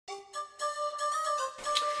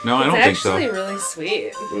No, I don't think so. It's actually really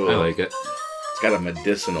sweet. Ooh, I like it. It's got a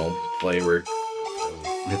medicinal flavor.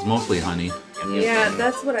 It's mostly honey. Yeah,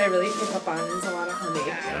 that's what I really pick up on is a lot of honey.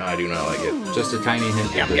 No, I do not like it. Just a tiny hint.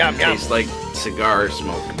 It tastes like cigar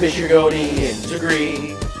smoke. Mr. Godin's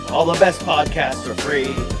agree. All the best podcasts are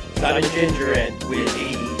free. Simon Ginger and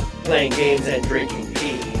Willie. Playing games and drinking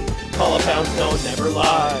tea. Call a Poundstone never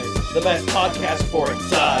lies. The best podcast for its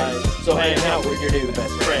size. So hang out with your new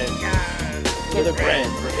best friend. To the Grand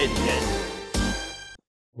Rapidian.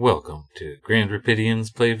 Welcome to Grand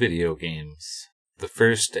Rapidians Play Video Games, the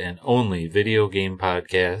first and only video game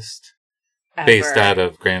podcast based out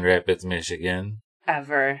of Grand Rapids, Michigan.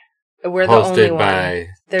 We're the only hosted one. by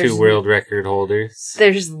There's two world record holders.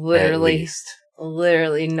 There's at literally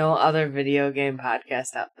least. no other video game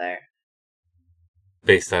podcast out there.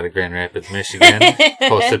 Based out of Grand Rapids, Michigan.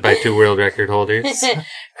 Hosted by two world record holders.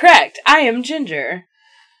 Correct. I am Ginger.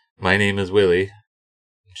 My name is Willie.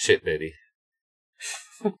 Shit bitty.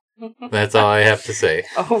 That's all I have to say.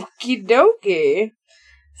 Okie dokie.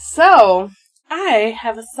 So, I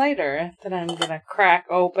have a cider that I'm gonna crack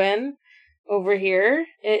open over here.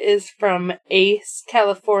 It is from Ace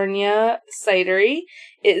California Cidery.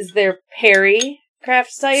 It is their Perry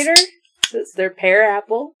craft cider. So it's their pear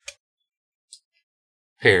apple.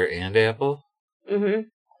 Pear and apple?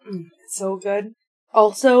 Mm-hmm. So good.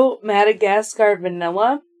 Also, Madagascar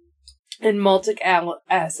vanilla and maltic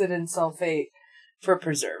acid and sulfate for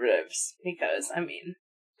preservatives. Because, I mean,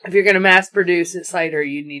 if you're going to mass produce a cider,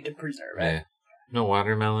 you need to preserve it. Yeah. No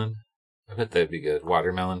watermelon? I bet that'd be good.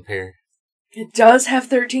 Watermelon pear? It does have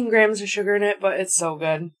 13 grams of sugar in it, but it's so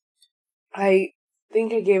good. I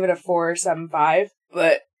think I gave it a 4.75,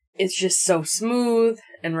 but it's just so smooth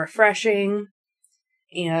and refreshing.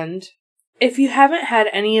 And if you haven't had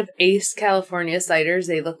any of Ace California ciders,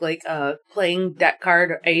 they look like a playing deck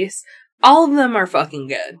card Ace. All of them are fucking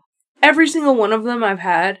good. Every single one of them I've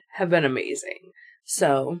had have been amazing.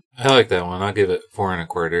 So I like that one. I'll give it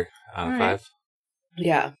 4.25 out of 5.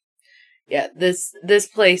 Yeah. Yeah, this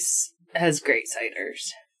place has great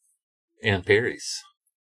ciders. And Perry's.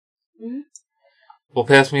 Mm-hmm. Well,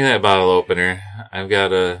 pass me that bottle opener. I've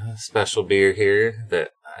got a special beer here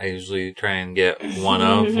that I usually try and get one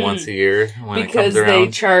of once a year when it comes around. Because they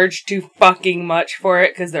charge too fucking much for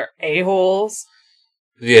it because they're a-holes.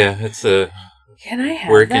 Yeah, it's a Can I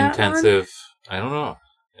have work-intensive... I don't know.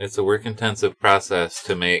 It's a work-intensive process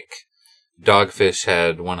to make Dogfish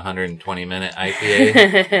Head 120-minute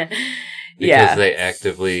IPA. Because they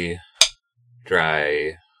actively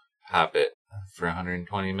dry hop it for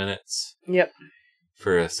 120 minutes. Yep.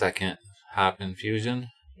 For a second hop infusion.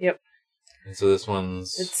 Yep. And so this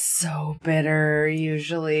one's... It's so bitter,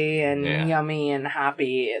 usually, and yummy and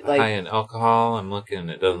hoppy. High in alcohol. I'm looking,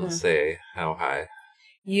 it doesn't say how high.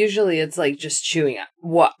 Usually it's like just chewing on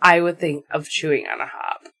what I would think of chewing on a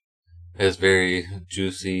hop. It's very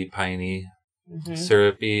juicy, piney,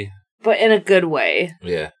 syrupy. But in a good way.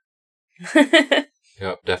 Yeah.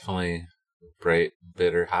 Yep, definitely bright,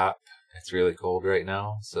 bitter hop. It's really cold right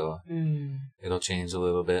now, so it'll change a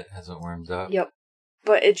little bit as it warms up. Yep.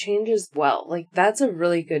 But it changes well. Like, that's a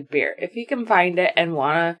really good beer. If you can find it and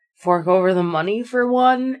want to fork over the money for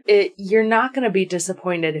one, you're not going to be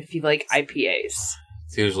disappointed if you like IPAs.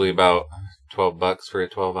 It's usually about $12 for a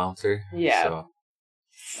 12-ouncer. Yeah. So.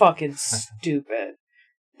 Fucking stupid.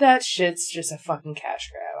 That shit's just a fucking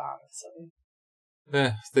cash grab,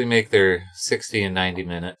 honestly. They make their 60 and 90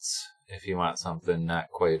 minutes if you want something not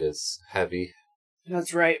quite as heavy.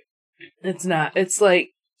 That's right. It's not. It's like,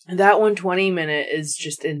 that 120-minute is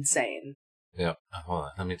just insane. Yep. Hold on.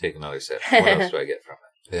 Let me take another sip. What else do I get from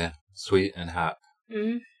it? Yeah. Sweet and hop.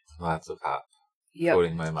 Mm-hmm. Lots of hop. Yep.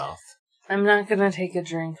 Coating my mouth. I'm not going to take a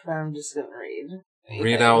drink, but I'm just going to read.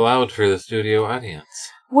 Read out loud for the studio audience.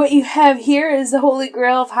 What you have here is the holy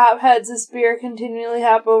grail of hop heads. This beer continually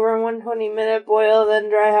hop over a 120-minute boil, then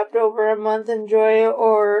dry hopped over a month. Enjoy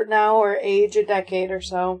or age a decade or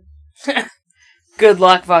so. Good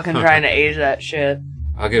luck fucking trying to age that shit.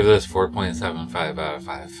 I'll give this 4.75 out of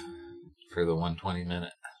 5 for the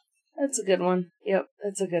 120-minute. That's a good one. Yep,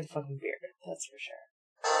 that's a good fucking beer. That's for sure.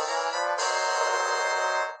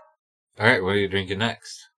 Alright, what are you drinking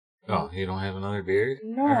next? Oh, you don't have another beer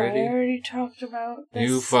No, already? I already talked about this.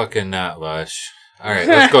 You fucking not lush. Alright,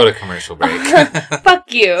 let's go to commercial break.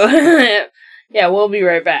 Fuck you. Yeah, we'll be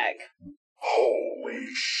right back. Holy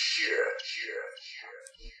shit.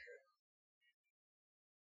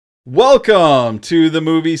 Welcome to the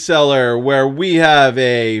Movie Cellar, where we have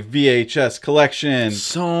a VHS collection,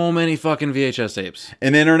 So many fucking VHS tapes.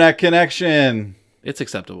 an internet connection, It's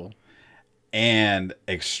acceptable. and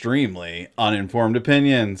extremely uninformed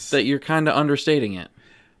opinions. That you're kind of understating it.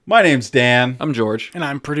 My name's Dan. I'm George. And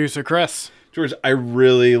I'm producer Chris. George, I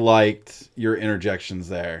really liked your interjections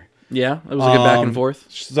there. Yeah, it was a good back and forth.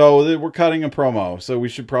 So we're cutting a promo, so we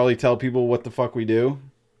should probably tell people what the fuck we do.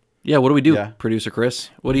 Yeah, what do we do, Yeah. Producer Chris?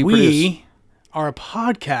 What do you produce? We are a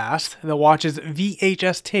podcast that watches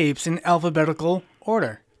VHS tapes in alphabetical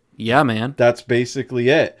order. Yeah, man. That's basically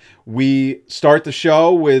it. We start the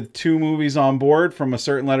show with 2 movies on board from a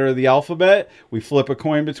certain letter of the alphabet. We flip a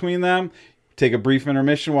coin between them, take a brief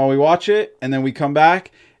intermission while we watch it, and then we come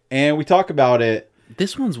back and we talk about it.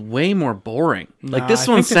 This one's way more boring. Like, Nah, this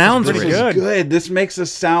I one think this is sounds pretty rich. good. Good. This makes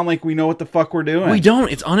us sound like we know what the fuck we're doing. We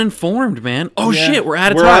don't. It's uninformed, man. Oh, Yeah. shit. We're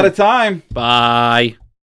out of We're time. out of time. Bye.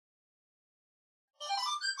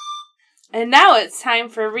 And now it's time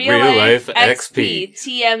for Real Real Life Life XP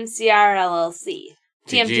XP. TMCR LLC.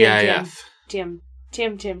 TGIF. Tim.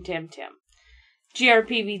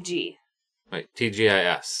 GRPVG. Wait,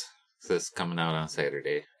 TGIS. This is coming out on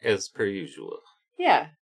Saturday, as per usual. Yeah.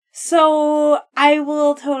 So I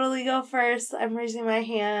will totally go first. I'm raising my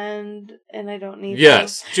hand and I don't need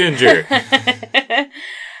Yes, Ginger. to.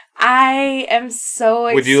 I am so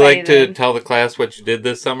excited. Would you like to tell the class what you did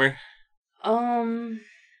this summer?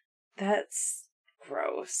 That's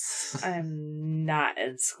gross. I'm not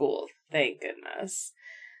in school, thank goodness.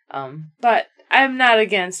 But I'm not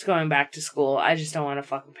against going back to school. I just don't want to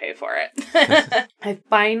fucking pay for it. I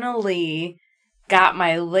finally got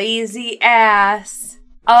my lazy ass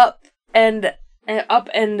up and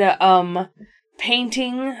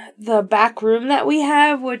painting the back room that we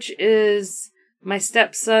have, which is my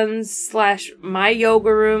stepson's / my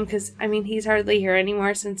yoga room, because I mean he's hardly here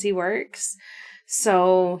anymore since he works.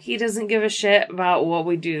 So he doesn't give a shit about what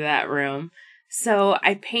we do to that room. So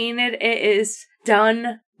I painted. It is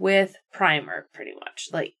done with primer, pretty much.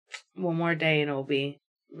 Like, one more day and it'll be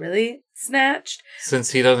really snatched.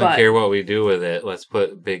 Since he doesn't But- care what we do with it, let's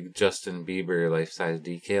put big Justin Bieber life-size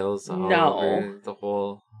decals all over the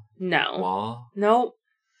whole No. wall. Nope.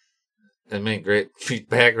 That'd make great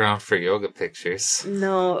background for yoga pictures.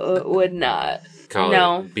 No, it would not. Call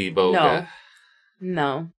No. it Beboga.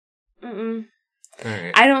 No. Mm-mm.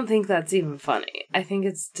 Alright. I don't think that's even funny. I think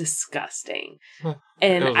it's disgusting. Huh.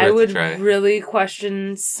 And It was I worth a would try. really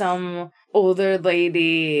question some older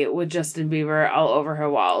lady with Justin Bieber all over her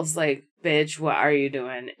walls. Like, bitch, what are you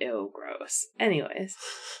doing? Ew, gross. Anyways.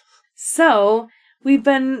 So, we've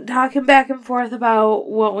been talking back and forth about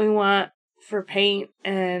what we want for paint,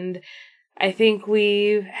 and I think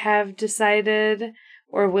we have decided,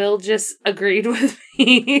 or Will just agreed with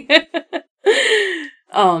me,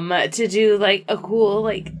 to do like a cool,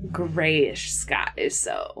 like, grayish sky.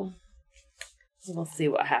 So we'll see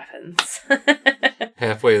what happens.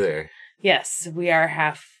 Halfway there. Yes, we are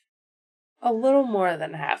a little more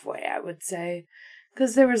than halfway, I would say.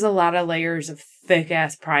 Because there was a lot of layers of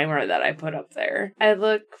thick-ass primer that I put up there. I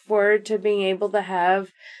look forward to being able to have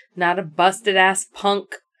not a busted-ass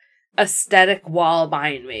punk aesthetic wall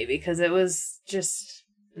behind me, because it was just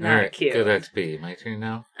not Alright, cute. good XP. My turn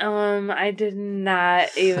now? I did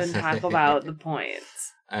not even talk about the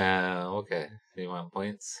points. Okay. You want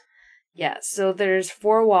points? Yeah, so there's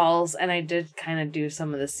 4 walls, and I did kind of do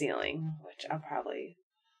some of the ceiling, which I'll probably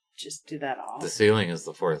just do that all. The ceiling is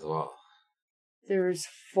the 4th wall. There was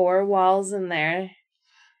 4 walls in there.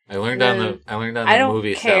 I learned on the I don't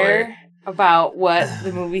movie care seller. about what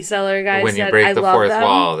the movie seller guy When said. you break I the love 4th them.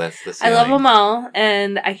 wall, that's the I ceiling. love them all,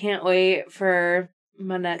 and I can't wait for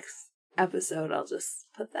my next episode. I'll just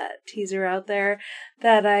put that teaser out there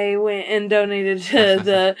that I went and donated to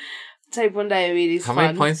the Type 1 Diabetes How Fund.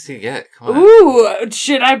 many points do you get? Come on. Ooh,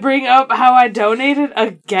 should I bring up how I donated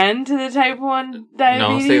again to the Type 1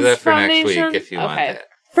 Diabetes No, save that for Foundation? next week if you want that.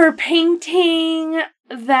 For painting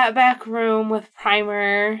that back room with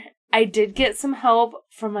primer, I did get some help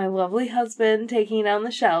from my lovely husband taking down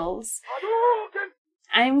the shelves.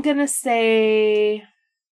 I'm gonna say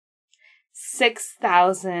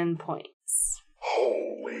 6,000 points.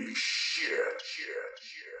 Holy shit.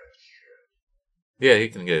 Yeah, you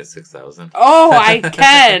can get it 6,000. Oh, I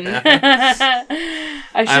can!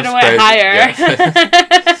 I should have went higher.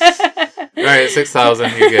 All right,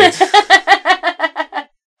 6,000, you're good.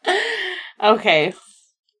 Okay.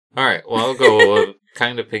 All right, well, I'll go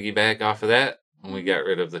kind of piggyback off of that. We got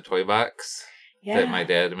rid of the toy box that my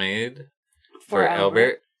dad made for Forever.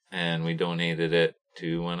 Albert, and we donated it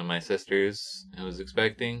to one of my sisters who was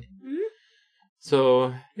expecting. Mhm.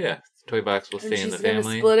 So, yeah, the toy box will And stay in the she's gonna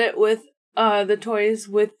family. split it with the toys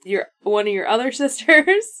with one of your other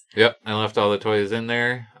sisters. Yep, I left all the toys in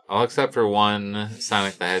there. All except for one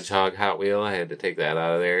Sonic the Hedgehog Hot Wheel. I had to take that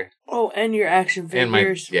out of there. Oh, and your action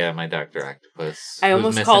figures. And my Dr. Octopus. I was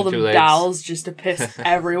almost missing called 2 them legs. dolls just to piss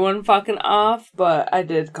everyone fucking off, but I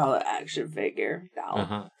did call it action figure doll.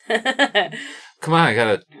 Uh-huh. Come on, I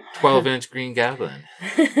got a 12-inch Green Goblin.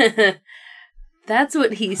 That's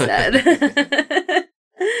what he said. I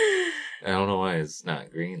don't know why it's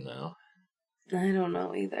not green, though. I don't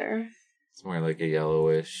know either. It's more like a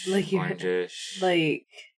yellowish, orangish,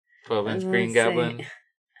 12-inch Green Goblin.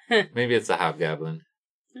 Maybe it's a Hobgoblin.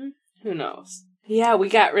 Who knows? Yeah, we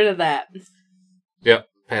got rid of that. Yep,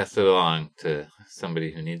 passed it along to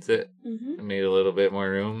somebody who needs it. Mm-hmm. I made a little bit more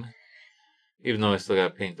room. Even though I still got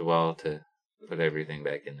to paint the wall to put everything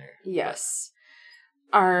back in there. Yes.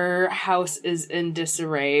 Our house is in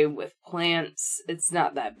disarray with plants. It's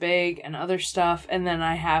not that big and other stuff. And then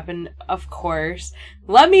I happen, of course,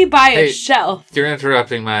 let me buy a shelf. You're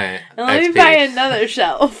interrupting my And let XP. me buy another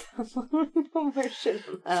shelf. So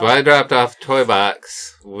I dropped off a toy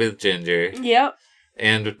box with Ginger. Yep.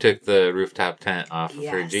 And took the rooftop tent off of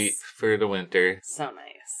her Yes. Jeep for the winter. So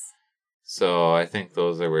nice. So I think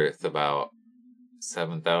those are worth about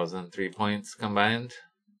 7,003 points combined.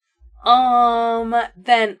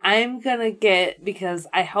 Then I'm gonna get, because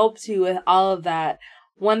I helped you with all of that,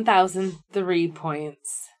 1,003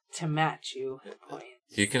 points to match you points.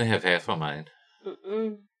 You can have half of mine.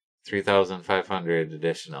 Mm-mm. 3,500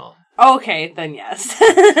 additional. Okay, then yes.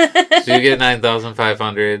 So you get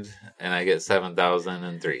 9,500, and I get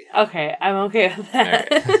 7,003. Okay, I'm okay with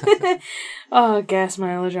that. All right. Oh, gas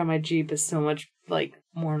mileage on my Jeep is so much,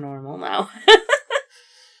 more normal now.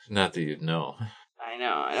 Not that you'd know. I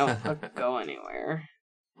know, I don't fucking go anywhere.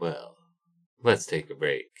 Well, let's take a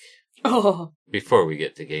break Oh, before we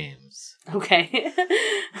get to games. okay.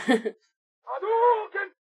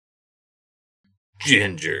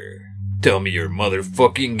 Ginger, tell me your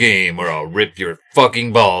motherfucking game or I'll rip your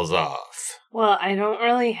fucking balls off. Well, I don't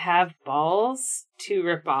really have balls to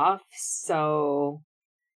rip off, so...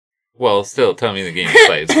 Well, still, tell me the game you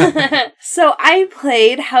played. So I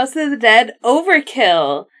played House of the Dead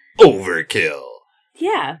Overkill. Overkill.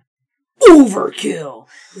 Yeah. Overkill.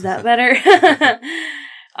 Is that better?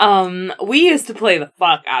 We used to play the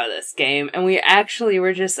fuck out of this game, and we actually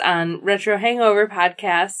were just on Retro Hangover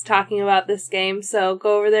podcast talking about this game, so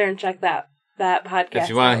go over there and check that podcast If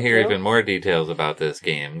you want out, to hear too. even more details about this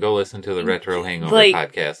game, go listen to the Retro Hangover Like-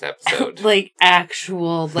 podcast episode.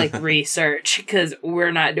 Actual research, because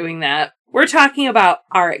we're not doing that. We're talking about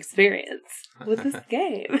our experience with this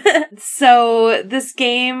game. So this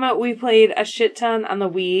game, we played a shit ton on the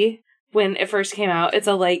Wii when it first came out. It's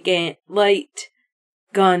a light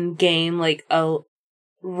gun game, like a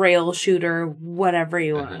rail shooter, whatever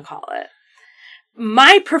you want to call it.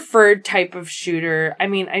 My preferred type of shooter, I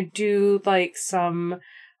mean, I do like some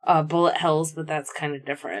bullet hells, but that's kind of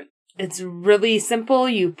different. It's really simple.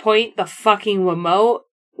 You point the fucking Wiimote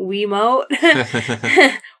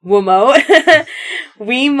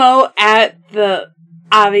at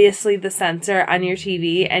obviously the sensor on your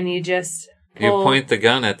TV, and you just You point the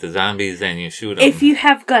gun at the zombies and you shoot them. if you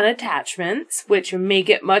have gun attachments, which make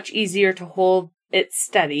it much easier to hold it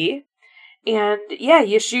steady. And yeah,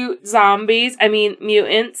 you shoot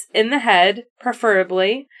mutants in the head,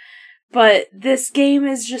 preferably. But this game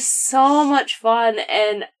is just so much fun,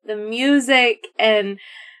 and the music and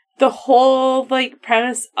the whole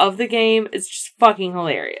premise of the game is just fucking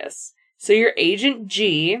hilarious. So you're Agent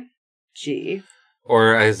G.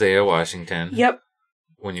 Or Isaiah Washington. Yep.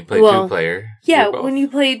 When you play 2-player. Yeah, you're both. when you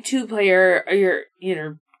play 2-player, you're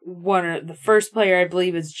the first player I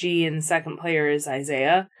believe is G and the second player is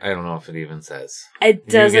Isaiah. I don't know if it even says. It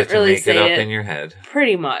doesn't you get to really make say it up in your head.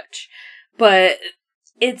 pretty much. But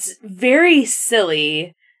it's very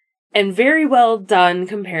silly and very well done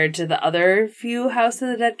compared to the other few House of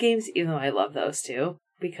the Dead games, even though I love those too,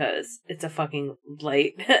 because it's a fucking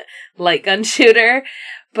light gun shooter.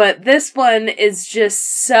 But this one is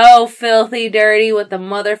just so filthy dirty with the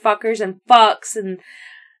motherfuckers and fucks and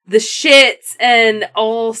the shits, and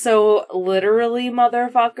also literally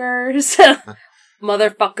motherfuckers.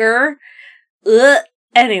 Motherfucker. Ugh.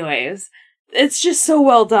 Anyways, it's just so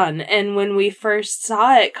well done. And when we first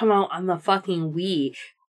saw it come out on the fucking Wii,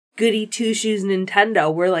 goody two-shoes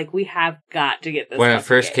Nintendo, we're like, we have got to get this. When it fucking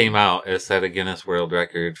first game. came out, it set a Guinness World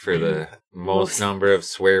Record for the most number of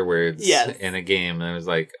swear words Yes. in a game. There was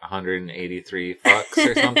 183 fucks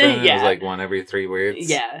or something. Yeah. It was one every 3 words.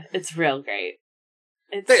 Yeah, it's real great.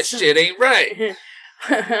 It's This shit ain't right.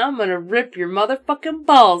 I'm gonna rip your motherfucking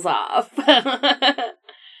balls off. Fire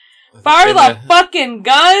And, the fucking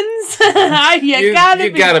guns! you you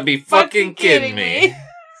gotta be fucking kidding me.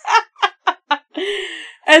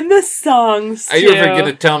 And the songs, too. Are you ever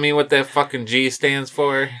gonna tell me what that fucking G stands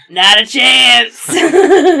for? Not a chance!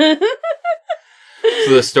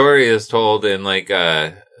 So the story is told in like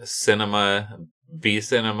cinema,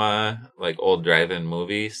 B-cinema, like old drive-in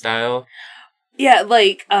movie style. Yeah,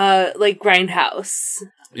 like Grindhouse.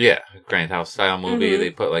 Yeah, Grindhouse style movie. Mhm. They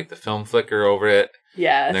put like the film flicker over it.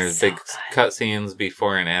 Yeah, And there's so big cutscenes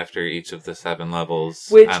before and after each of the 7 levels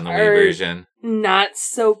Which on the Wii are version. not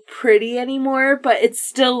so pretty anymore, but it's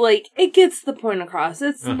still like it gets the point across.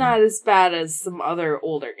 It's not as bad as some other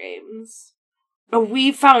older games.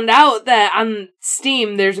 We found out that on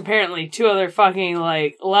Steam there's apparently 2 other fucking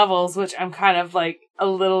like levels, which I'm kind of like a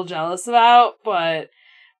little jealous about, but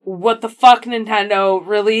what the fuck, Nintendo,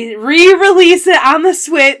 really re-release it on the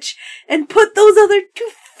Switch and put those other 2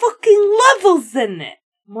 fucking levels in it,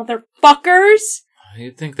 motherfuckers.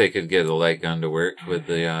 You'd think they could get a light gun to work with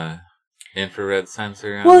the infrared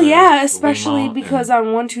sensor. On Well, the yeah, especially Wiimote because and-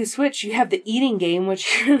 on 1-2 Switch you have the eating game,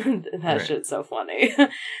 which that Right. shit's so funny.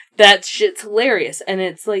 That shit's hilarious, and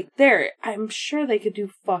it's like there. I'm sure they could do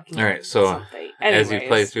fucking. All right, so something. as you Anyways,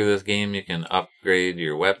 play through this game, you can upgrade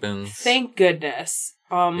your weapons. thank goodness.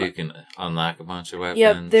 You can unlock a bunch of weapons.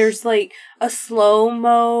 Yep, there's like a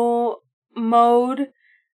slow-mo mode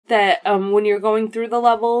that when you're going through the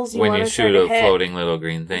levels, when you wanna try shoot to a hit. floating little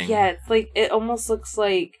green thing. Yeah, it's like it almost looks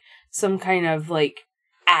like some kind of like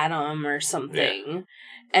atom or something.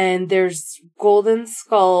 And there's golden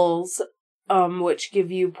skulls which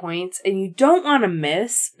give you points, and you don't want to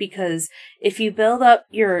miss, because if you build up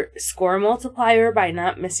your score multiplier by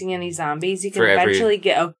not missing any zombies, you can eventually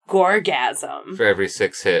get a gorgasm. For every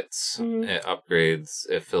 6 hits, Mhm. it upgrades.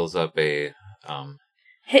 It fills up a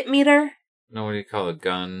Hit meter? no, what do you call a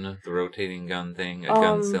gun? The rotating gun thing, a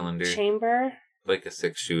gun cylinder, Chamber? like a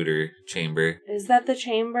 6-shooter chamber. Is that the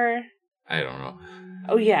chamber? I don't know.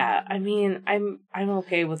 Oh yeah, I mean, I'm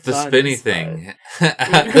okay with The guns, spinny but- thing,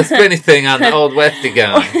 the spinny thing on the old Westy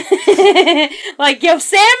gun. Like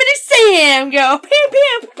Yosemite Sam, go pew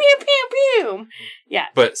pew pew pew pew. Yeah,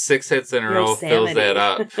 But 6 hits in a row fills that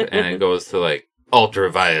up, and it goes to like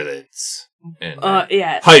ultraviolence and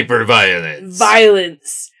yeah, hyperviolence.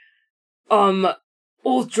 violence,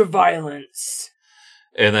 ultra violence.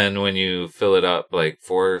 And then when you fill it up like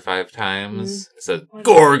 4 or 5 times, it says What?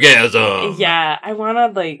 gorgasm. Yeah, I want to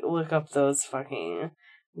like look up those fucking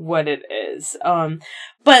what it is.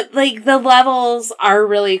 But like the levels are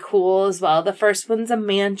really cool as well. The first one's a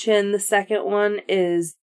mansion. The second one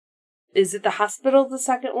is it the hospital? The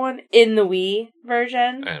second one in the Wii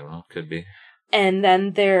version, I don't know. Could be. and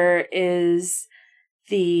then there is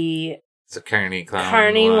the It's a carny clown.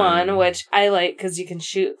 Carney one, which I like because you can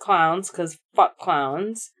shoot clowns, because fuck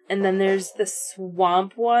clowns. And then there's the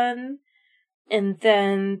swamp one. And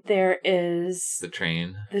then there is The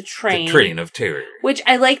train. the train. The train of terror. Which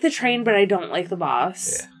I like the train, but I don't like the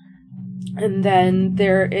boss. Yeah. And then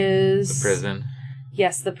there is... The prison.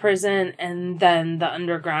 Yes, the prison, and then the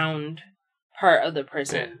underground part of the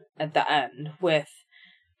prison at the end with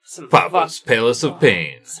some Papa's Palace of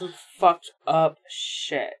Pain. some fucked up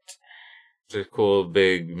shit. They're cool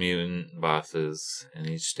big mutant bosses in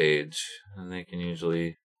each stage, and they can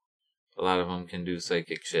usually, a lot of them can do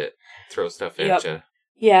psychic shit, throw stuff at Yep. you.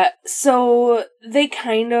 Yeah, so they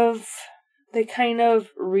kind of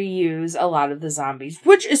reuse a lot of the zombies,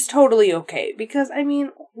 which is totally okay, because I mean,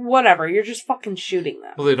 whatever, you're just fucking shooting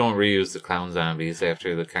them. Well, they don't reuse the clown zombies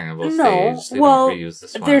after the carnival No, stage. They well, don't reuse the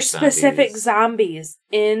swamp there's specific zombies. zombies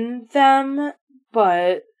in them,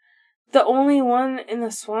 but the only one in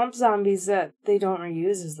the swamp zombies that they don't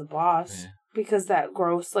reuse is the boss, Yeah. because that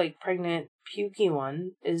gross, like, pregnant, pukey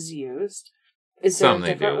one is used. Is Some there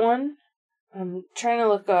they a different do. one? I'm trying to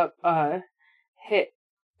look up hit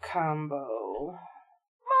combo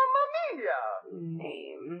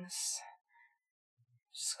names.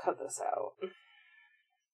 Just cut this out.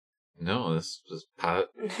 No, this was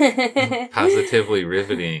positively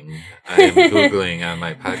riveting. I am Googling on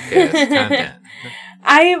my podcast content.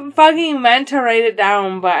 I fucking meant to write it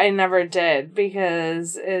down, but I never did,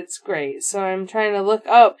 because it's great. So I'm trying to look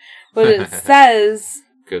up what it says.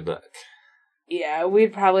 Good luck. Yeah,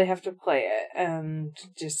 we'd probably have to play it and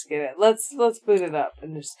just get it. Let's boot it up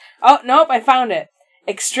and just... Oh, nope, I found it.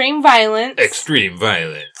 Extreme violence. Extreme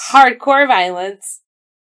violence. Hardcore violence.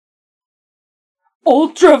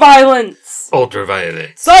 Ultra violence.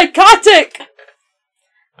 Ultraviolence. Psychotic.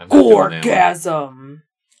 I'm not doing that one. Gorgasm.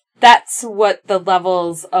 That's what the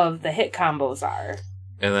levels of the hit combos are.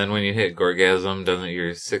 And then when you hit Gorgasm, doesn't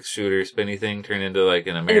your 6-shooter spinny thing turn into like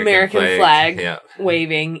an American, American flag. Yeah.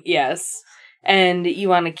 Waving, yes. And you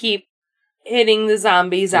want to keep hitting the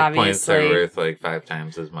zombies, Your points are obviously. worth like 5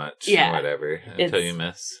 times as much. Yeah. Or whatever. Until you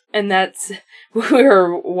miss. And that's, we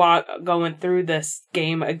were going through this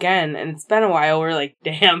game again, and it's been a while. We're like,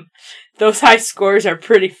 damn, those high scores are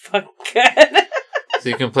pretty fucking good. So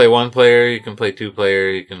you can play 1 player, you can play 2 player,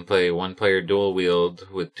 you can play 1 player dual wield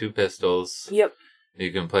with 2 pistols. Yep.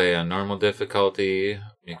 You can play on normal difficulty.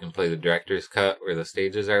 You can play the director's cut where the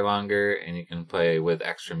stages are longer, and you can play with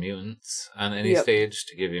extra mutants on any stage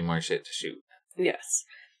to give you more shit to shoot. Yes.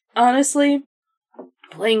 Honestly,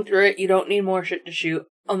 playing through it, you don't need more shit to shoot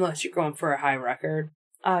unless you're going for a high record,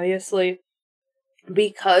 obviously.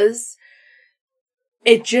 Because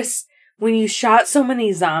it just, when you shot so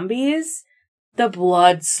many zombies, the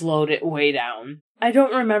blood slowed it way down. I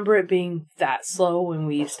don't remember it being that slow when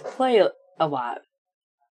we used to play a lot.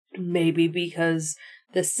 Maybe because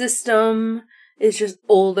the system is just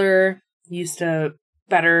older, used to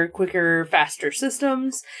better, quicker, faster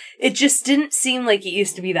systems. It just didn't seem like it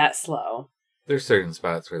used to be that slow. There's certain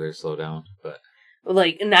spots where they're slow down, but...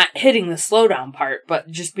 Like, not hitting the slowdown part, but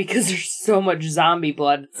just because there's so much zombie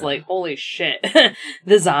blood, it's like, holy shit.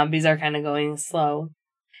 The zombies are kind of going slow.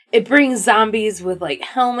 It brings zombies with, like,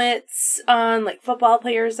 helmets on, like football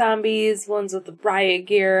player zombies, ones with the riot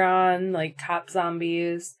gear on, like cop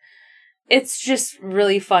zombies. It's just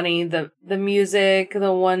really funny. The music,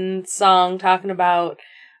 the one song talking about,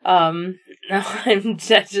 I'm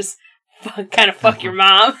just kind of fuck your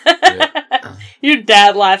mom. Your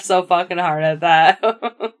dad laughed so fucking hard at that.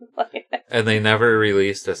 And they never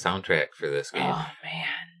released a soundtrack for this game. Oh, man.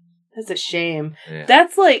 That's a shame. Yeah.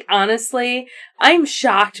 That's like, honestly, I'm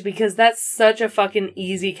shocked because that's such a fucking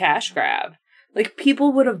easy cash grab. Like,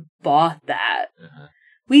 people would have bought that. Uh-huh.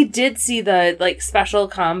 We did see the, like, special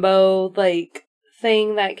combo, like,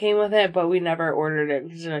 thing that came with it, but we never ordered it.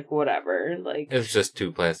 Just like, whatever. Like, It's just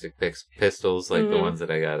 2 plastic pistols, like the ones that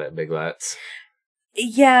I got at Big Lots.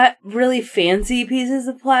 yeah, really fancy pieces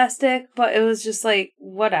of plastic, but it was just like,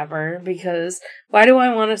 whatever, because why do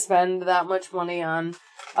I want to spend that much money on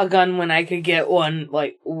a gun when I could get one,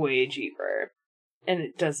 like, way cheaper? And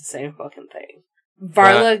it does the same fucking thing.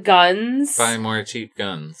 Varla Guns Buy more cheap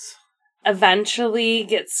guns. eventually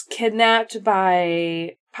gets kidnapped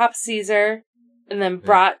by Pop Caesar and then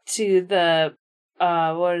brought to the,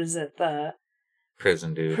 the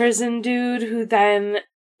Prison dude. prison dude, who then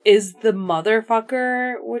is the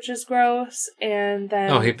motherfucker, which is gross, and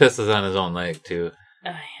then... Oh, he pisses on his own leg, too. Oh,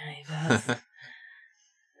 yeah, he does.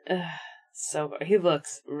 Ugh, so he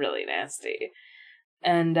looks really nasty.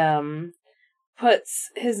 And, puts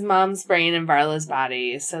his mom's brain in Varla's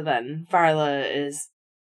body, so then Varla is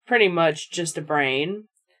pretty much just a brain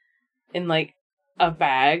in, like, a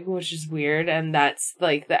bag, which is weird, and that's,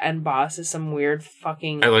 like, the end boss is some weird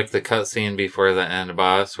fucking... I like the cutscene before the end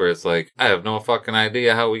boss where it's like, I have no fucking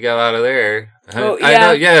idea how we got out of there. Oh, I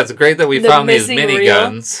know, yeah, it's great that we found these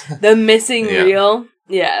miniguns. The missing Yeah. reel.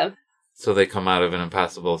 Yeah. So they come out of an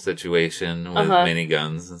impossible situation with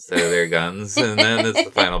miniguns instead of their guns, and then it's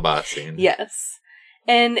the final boss scene. Yes.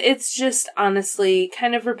 And it's just honestly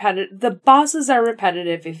kind of repetitive. The bosses are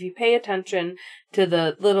repetitive if you pay attention to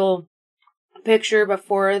the little picture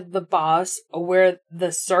before the boss where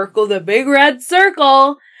the circle, the big red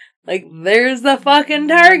circle, like, there's the fucking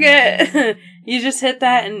target. You just hit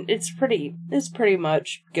that and it's pretty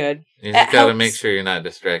much good. You just gotta make sure you're not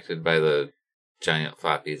distracted by the giant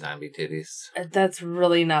floppy zombie titties. That's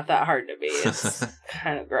really not that hard to be. It's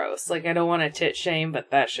kind of gross. Like, I don't want to tit shame, but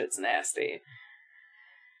that shit's nasty.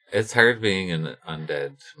 It's hard being an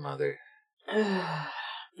undead mother.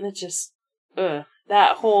 It just,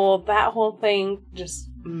 that whole thing just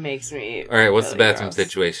makes me. All right, what's really the bathroom gross.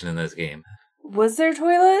 situation in this game? Was there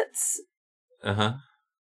toilets? Uh-huh.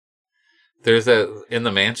 There's in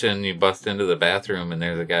the mansion, you bust into the bathroom and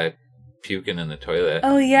there's a guy puking in the toilet.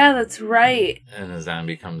 Oh yeah, that's right. And a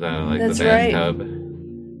zombie comes out of like That's the right. bathtub.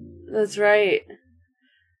 That's right.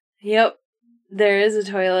 Yep. There is a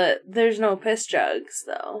toilet. There's no piss jugs,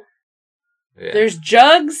 though. Yeah. There's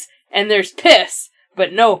jugs and there's piss,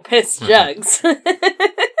 but no piss jugs.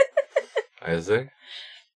 Is there?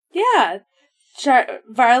 Yeah.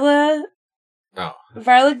 Varla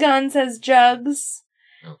Guns has jugs.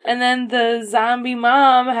 Okay. And then the zombie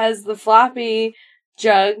mom has the floppy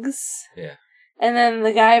jugs. Yeah. And then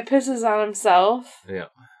the guy pisses on himself. Yeah.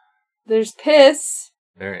 There's piss.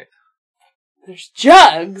 All right. There's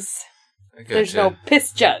jugs. I gotcha. There's no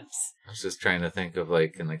piss jugs. I was just trying to think of,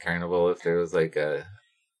 like, in the carnival, if there was, like, a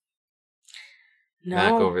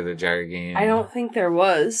knock No. over the jar game. I don't think there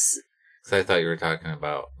was. Because I thought you were talking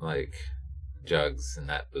about, like, jugs and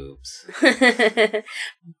not boobs.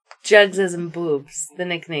 Jugs isn't boobs. The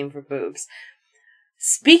nickname for boobs.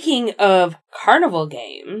 speaking of carnival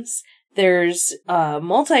games, there's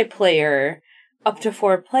multiplayer, up to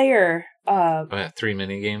 4-player. 3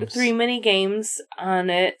 mini games. 3 mini games on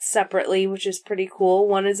it separately, which is pretty cool.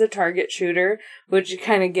 One is a target shooter, which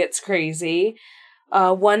kind of gets crazy.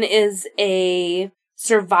 One is a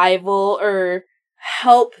survival or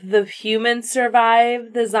help the humans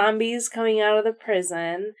survive the zombies coming out of the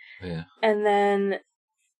prison. Yeah. And then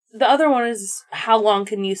the other one is how long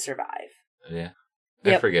can you survive? Yeah.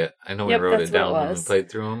 Yep. I forget. I know we Yep, wrote that's it down what it when we was. played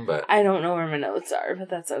through them, but I don't know where my notes are, but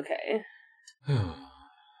that's okay.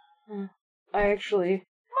 I actually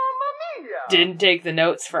didn't take the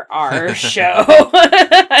notes for our show.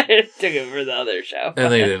 I just took it for the other show.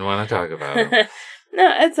 and they didn't want to talk about them.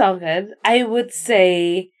 No, it's all good. I would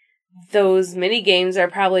say those mini games are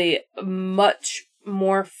probably much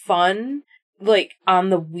more fun, like on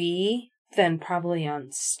the Wii, than probably on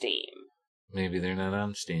Steam. Maybe they're not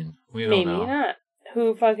on Steam. We don't Maybe know. not.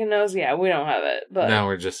 Who fucking knows? Yeah, we don't have it. But Now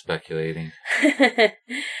we're just speculating.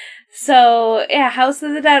 So, yeah, House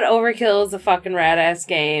of the Dead Overkill is a fucking rad-ass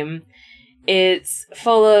game. It's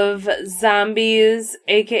full of zombies,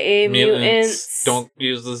 aka mutants. Don't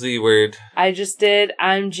use the Z word. I just did.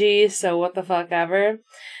 I'm G, so what the fuck ever.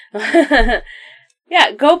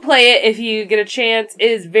 Yeah, go play it if you get a chance. It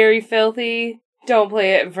is very filthy. Don't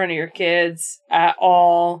play it in front of your kids at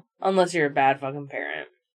all, unless you're a bad fucking parent.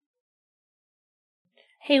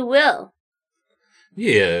 Hey, Will,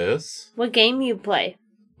 Yes. what game you play?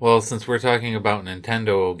 Well, since we're talking about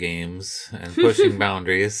Nintendo games and pushing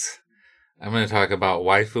boundaries, I'm going to talk about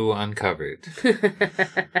Waifu Uncovered.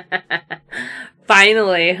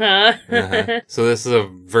 Finally, huh? So this is a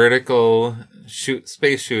vertical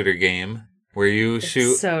space shooter game where you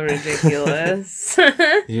shoot So ridiculous.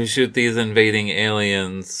 you shoot these invading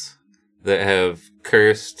aliens that have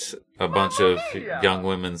cursed a bunch of young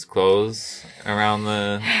women's clothes around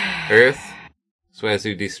the Earth. So as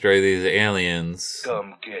you destroy these aliens,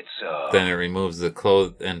 Come get some. then it removes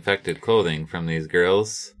the infected clothing from these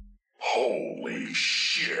girls. Holy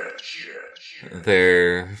shit.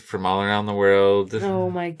 They're from all around the world.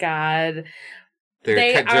 Oh my god. They're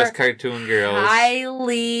They just are cartoon girls.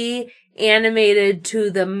 highly animated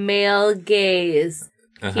to the male gaze.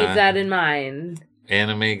 Uh-huh. Keep that in mind.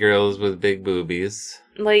 Anime girls with big boobies.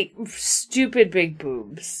 Like, stupid big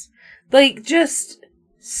boobs. Like, just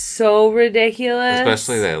so ridiculous.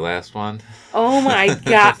 Especially that last one. Oh my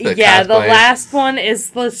god. The Yeah, the cosplay. last one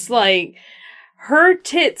is just like, her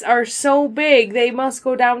tits are so big, they must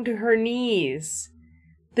go down to her knees.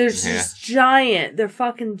 They're just giant. They're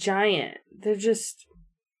fucking giant. They're just,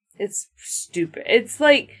 it's stupid. It's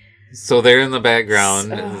like, So they're in the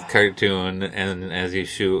background, Oh. cartoon, and as you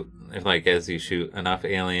shoot enough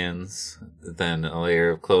aliens, then a layer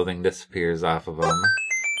of clothing disappears off of them.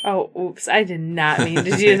 oh, oops, I did not mean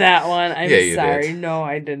to do that one. I'm Yeah, you sorry. did. No,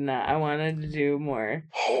 I did not. I wanted to do more.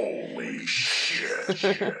 Holy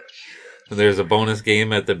shit. There's a bonus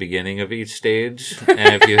game at the beginning of each stage,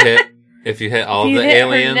 and if you hit all If of you the hit her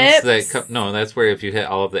aliens nips. that's where if you hit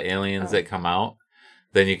all of the aliens that come out,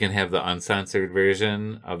 then you can have the uncensored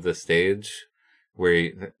version of the stage where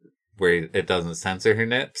it doesn't censor her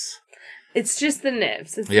nips. It's just the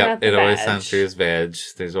nips. It's not Yep, the it always badge. censors veg.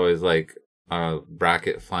 There's always like a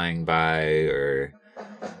rocket flying by or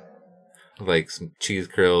like some cheese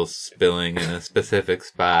curls spilling in a specific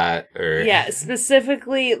spot or Yeah,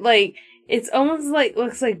 specifically, like, it's almost like,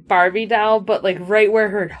 looks like Barbie doll, but like right where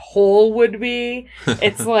her hole would be,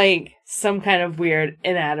 it's like some kind of weird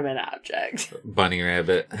inanimate object. bunny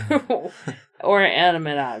rabbit. Or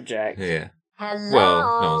animate object. Yeah.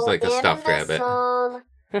 Well, no, it's like a stuffed rabbit.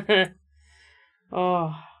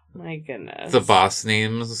 Oh, my goodness. The boss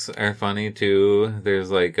names are funny too.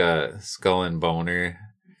 There's like a Skull and Boner.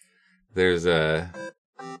 There's a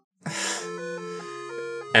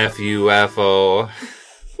FUFO.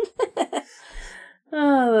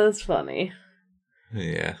 Oh, that's funny.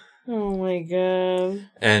 Yeah. Oh my god.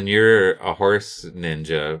 And you're a horse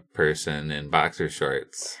ninja person in boxer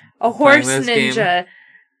shorts. A horse Playing this ninja.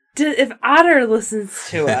 If Otter listens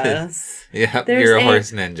to us, Yep, There's you're a a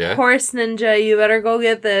horse ninja. horse ninja, you better go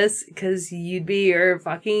get this, because you'd be your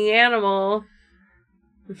fucking animal.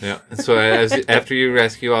 Yeah. So after you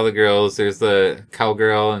rescue all the girls, there's the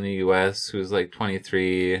cowgirl in the U.S. who's like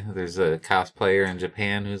 23. There's a cosplayer in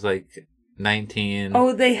Japan who's like 19.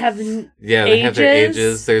 Oh, they have... yeah, they have their ages?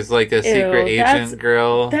 ages. There's like a secret Ew, that's- agent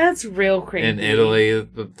girl That's real creepy. in Italy.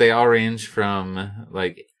 They all range from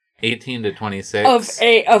like 18 to 26.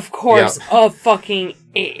 Of course, Yep. of fucking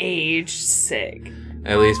age sick.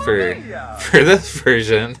 At least for this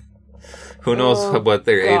version. Who knows Oh, what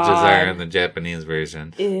their ages God. are in the Japanese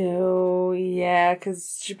version. Ew, yeah, Yeah,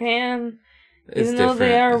 because Japan, It's even though they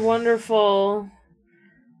different. are wonderful,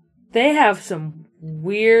 they have some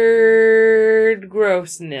weird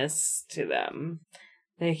grossness to them.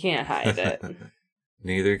 They can't hide it.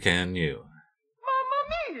 Neither can you.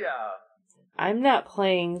 I'm not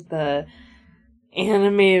playing the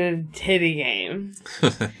animated titty game.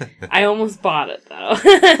 I almost bought it, though.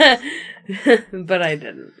 But I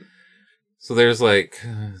didn't. So there's like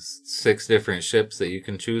 6 different ships that you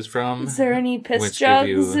can choose from. Is there any piss which give jugs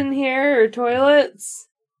you- in here or toilets?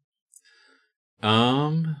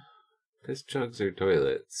 Piss jugs or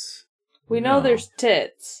toilets? We know No. there's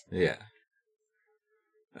tits. Yeah.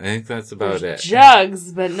 I think that's about There's it.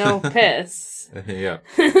 jugs, but no piss. Yeah.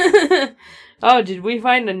 Oh, did we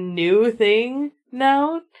find a new thing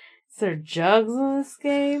now? Is there jugs in this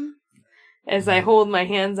game? As I hold my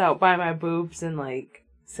hands out by my boobs and, like,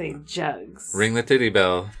 say jugs. Ring the titty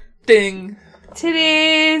bell. Ding!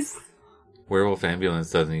 Titties! Werewolf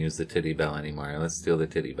Ambulance doesn't use the titty bell anymore. Let's steal the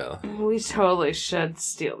titty bell. We totally should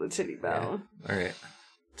steal the titty bell. Alright.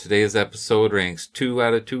 Today's episode ranks 2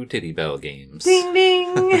 out of 2 titty bell games. Ding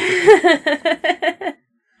ding!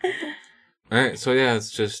 Alright, so yeah,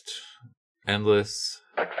 it's just endless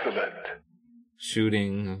Excellent.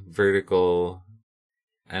 shooting vertical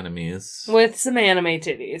enemies With some anime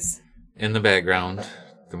titties. in the background.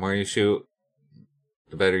 The more you shoot,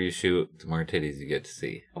 the better you shoot, the more titties you get to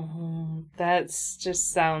see. Oh, that's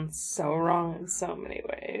just sounds so wrong in so many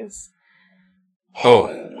ways. Oh,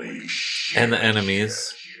 Holy shit. and the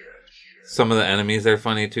enemies. Some of the enemies are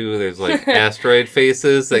funny too. There's like asteroid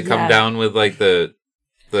faces that come Yeah. down with like the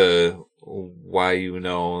why you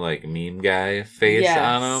know like meme guy face Yes.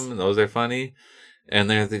 on them. Those are funny. And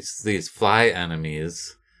there's these fly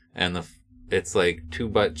enemies, and it's like 2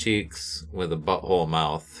 butt cheeks with a butthole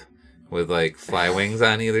mouth with like fly wings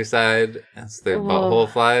on either side. That's their Oh. butthole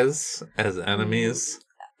flies as enemies.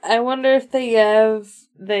 I wonder if they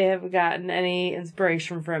have gotten any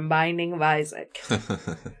inspiration from Binding of Isaac.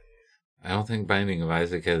 I don't think Binding of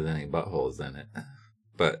Isaac has any buttholes in it.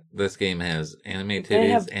 But this game has anime They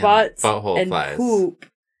have titties and butts butthole and flies. poop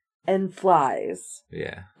and flies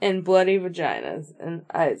Yeah. and bloody vaginas and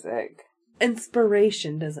Isaac.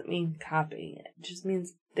 Inspiration doesn't mean copying it. It just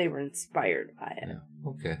means they were inspired by it. Yeah.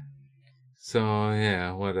 Okay. So,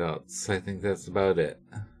 yeah, what else? I think that's about it.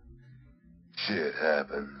 Shit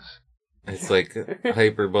happens. It's like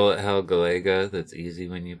Hyper Bullet Hell Galaga that's easy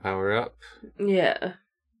when you power up. Yeah.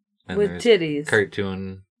 And With there's titties.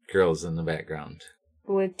 cartoon girls in the background.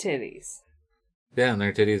 With titties. Yeah, and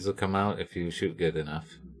their titties will come out if you shoot good enough.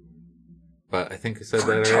 But I think I said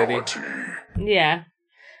that already. Fatality. Yeah.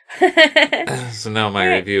 So now my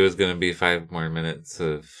Alright. review is going to be 5 more minutes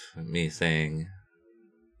of me saying...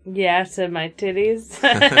 Yeah, to my titties.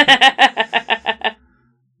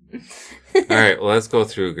 Alright, well, let's go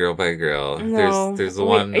through girl by girl. No. There's the Wait,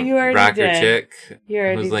 one you already rocker did. chick You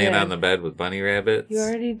already who's laying did. on the bed with bunny rabbits. You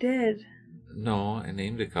already did. No, I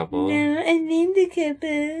named a couple. No, I named a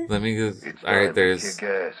couple. Let me just... It's Alright, time there's... to kick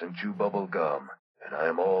ass and chew bubble gum, and I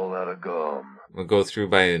am all out of gum. We'll go through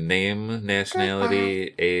by name,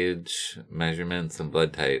 nationality, age, measurements, and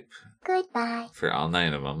blood type Goodbye. for all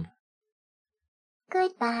 9 of them.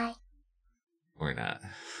 Goodbye. Or not.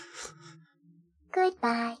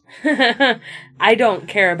 Goodbye. I don't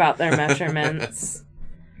care about their measurements.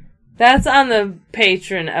 That's on the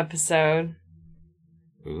patron episode.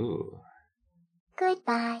 Ooh.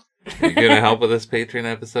 Goodbye. You gonna help with this Patreon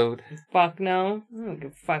episode? Fuck no. I don't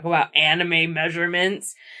give a fuck about anime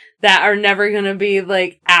measurements that are never gonna be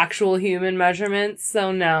like actual human measurements.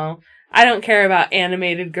 So no. I don't care about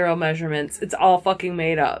animated girl measurements. It's all fucking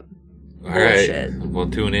made up. Bullshit. Alright,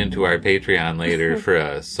 we'll tune into our Patreon later for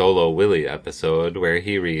a Solo Willy episode where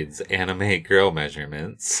he reads anime girl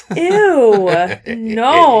measurements. Ew.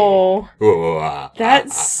 No. That's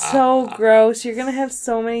That's so gross. You're gonna have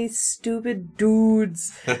so many stupid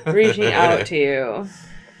dudes reaching out to you.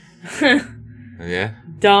 Yeah.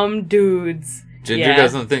 Dumb dudes. Ginger Yeah.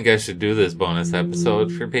 doesn't think I should do this bonus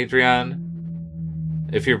episode for Patreon.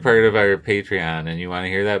 If you're part of our Patreon and you want to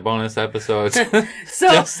hear that bonus episode, So,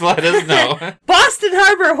 just let us know. Boston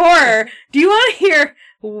Harbor Horror, do you want to hear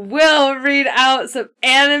Will read out some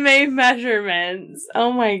anime measurements?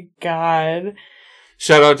 Oh my god.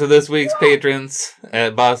 Shout out to this week's patrons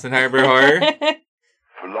at Boston Harbor Horror.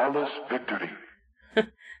 Flawless victory.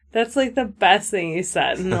 That's like the best thing you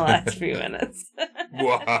said in the last few minutes.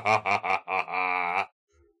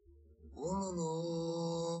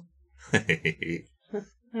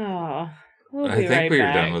 Oh, we'll be I think right we were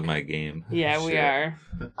back. done with my game. Yeah, we Shit. are.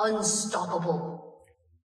 Unstoppable.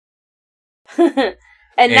 And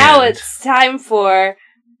now And- it's time for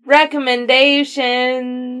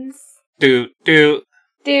Recommendations. Doot. Doot.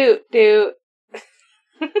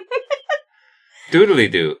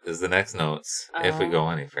 Doodly doot is the next notes, if we go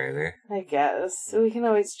any further. I guess. We can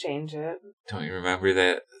always change it. Don't you remember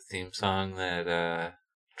that theme song that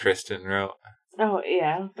Tristan wrote? Oh,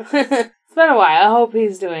 yeah. It's been a while. I hope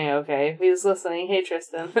he's doing okay. If he's listening, hey,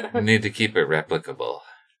 Tristan. We need to keep it replicable.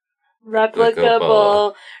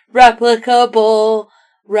 Replicable.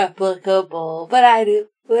 But I do.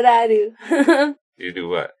 You do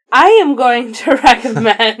what? I am going to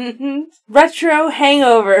recommend Retro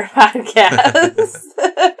Hangover Podcast.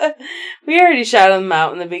 We already shouted them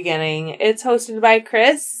out in the beginning. It's hosted by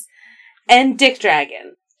Chris and Dick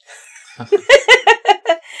Dragon.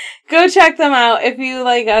 Go check them out if you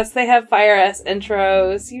like us. They have fire ass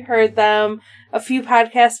intros. You heard them a few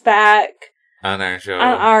podcasts back On our show.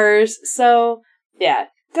 on ours. So yeah,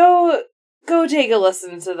 go take a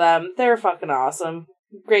listen to them. They're fucking awesome.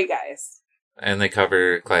 Great guys. And they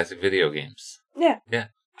cover classic video games. Yeah. Yeah.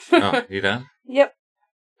 Oh, you done? Yep.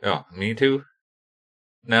 Oh, me too?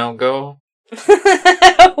 Now go?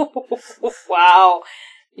 Wow.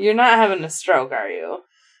 You're not having a stroke, are you?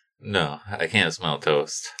 No, I can't smell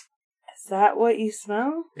toast. Is that what you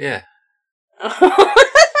smell? Yeah.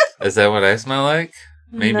 Is that what I smell like?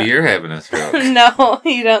 Maybe No. you're having a stroke. No,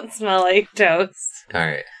 you don't smell like toast.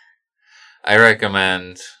 Alright. I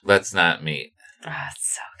recommend Let's Not Meet. Ah,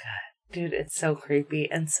 it's so good. Dude, it's so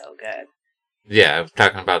creepy and so good. Yeah, I'm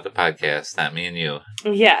talking about the podcast, not me and you.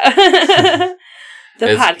 Yeah. It's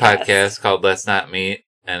a podcast called Let's Not Meet,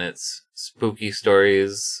 and it's spooky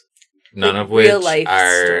stories, none Like of which real life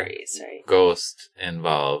are stories, right? ghost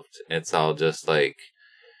involved. It's all just like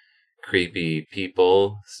creepy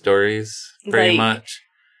people stories, pretty Like- much.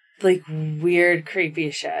 Like weird,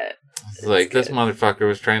 creepy shit. It's like, this motherfucker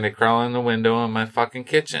was trying to crawl in the window in my fucking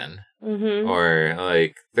kitchen. Mm-hmm. Or,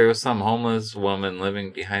 like, there was some homeless woman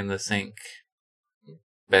living behind the sink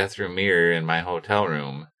bathroom mirror in my hotel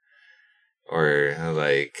room. Or,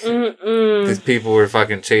 like, these people were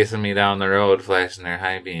fucking chasing me down the road, flashing their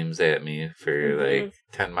high beams at me for, like,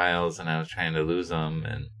 10 miles, and I was trying to lose them.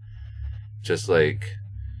 And just, like,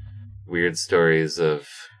 weird stories of...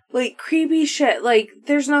 Like, creepy shit. Like,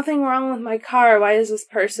 there's nothing wrong with my car. Why is this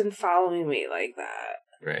person following me like that?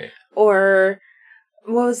 Right. Or...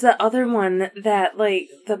 what was the other one that, like,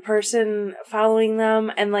 the person following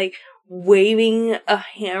them and, like, waving a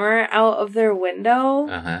hammer out of their window?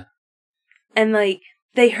 Uh-huh. And, like,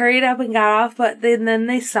 they hurried up and got off, but then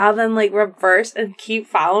they saw them, like, reverse and keep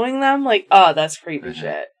following them? Like, oh, that's creepy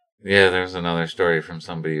shit. Yeah, there's another story from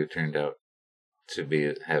somebody who turned out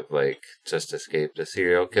to have, like, just escaped a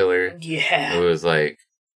serial killer. Yeah. Who was like,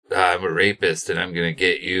 I'm a rapist and I'm gonna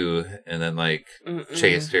get you, and then like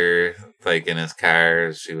chased her like in his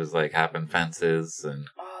car. She was like hopping fences and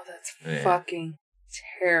Oh, that's fucking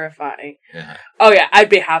terrifying. Yeah. Oh yeah, I'd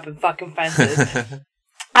be hopping fucking fences.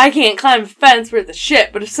 I can't climb a fence worth of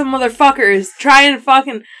shit, but if some motherfucker is trying to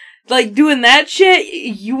fucking like doing that shit,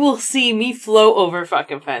 you will see me float over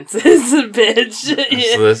fucking fences,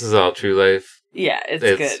 bitch. So this is all true life. Yeah, it's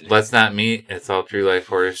good. Let's Not Meet. It's all true life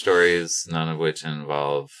horror stories, none of which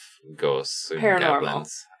involve ghosts or Paranormal.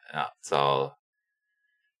 goblins. No, it's all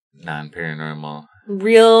non-paranormal.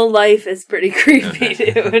 Real life is pretty creepy,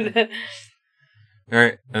 dude.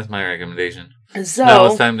 Alright, that's my recommendation. So, now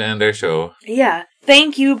it's time to end our show. Yeah.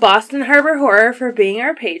 Thank you, Boston Harbor Horror, for being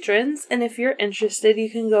our patrons. And if you're interested, you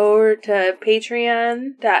can go over to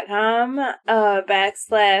patreon.com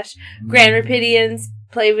 /Grand Rapidians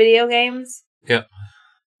Play Video Games. Yep.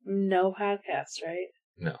 No podcast, right?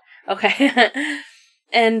 No. Okay.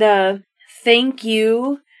 And thank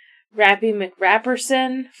you, Rappy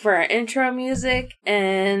McRapperson, for our intro music,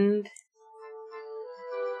 and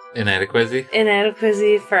Inadequacy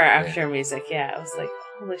for our outro music. Yeah, I was like,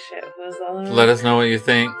 holy shit, what was all Let us know what you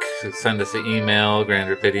think. Send us an email,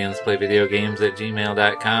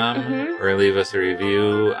 grandrapidiansplayvideogames@gmail.com, or leave us a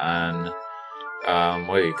review on,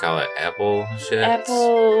 what do you call it, Apple shit?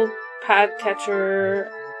 Apple, Podcatcher,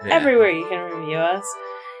 everywhere you can review us.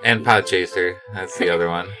 And Podchaser, that's the other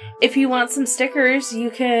one. If you want some stickers, you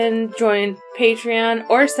can join Patreon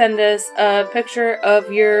or send us a picture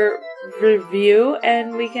of your review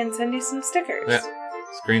and we can send you some stickers. Yeah.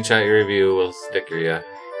 Screenshot your review, we'll sticker you.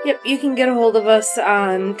 Yep, you can get a hold of us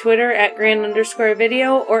on Twitter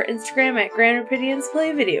 @grand_video or Instagram @Grand Rapidians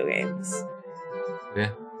Play Video Games. Yeah.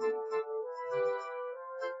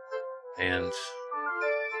 And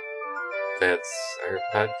that's our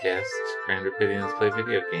podcast, Grand Rapidians Play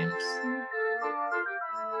Video Games.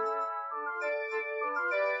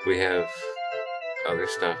 We have other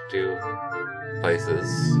stuff too. Places.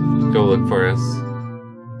 Go look for us.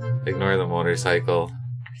 Ignore the motorcycle.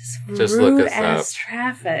 Just rude look us ass up.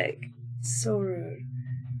 traffic. So rude.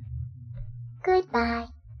 Goodbye.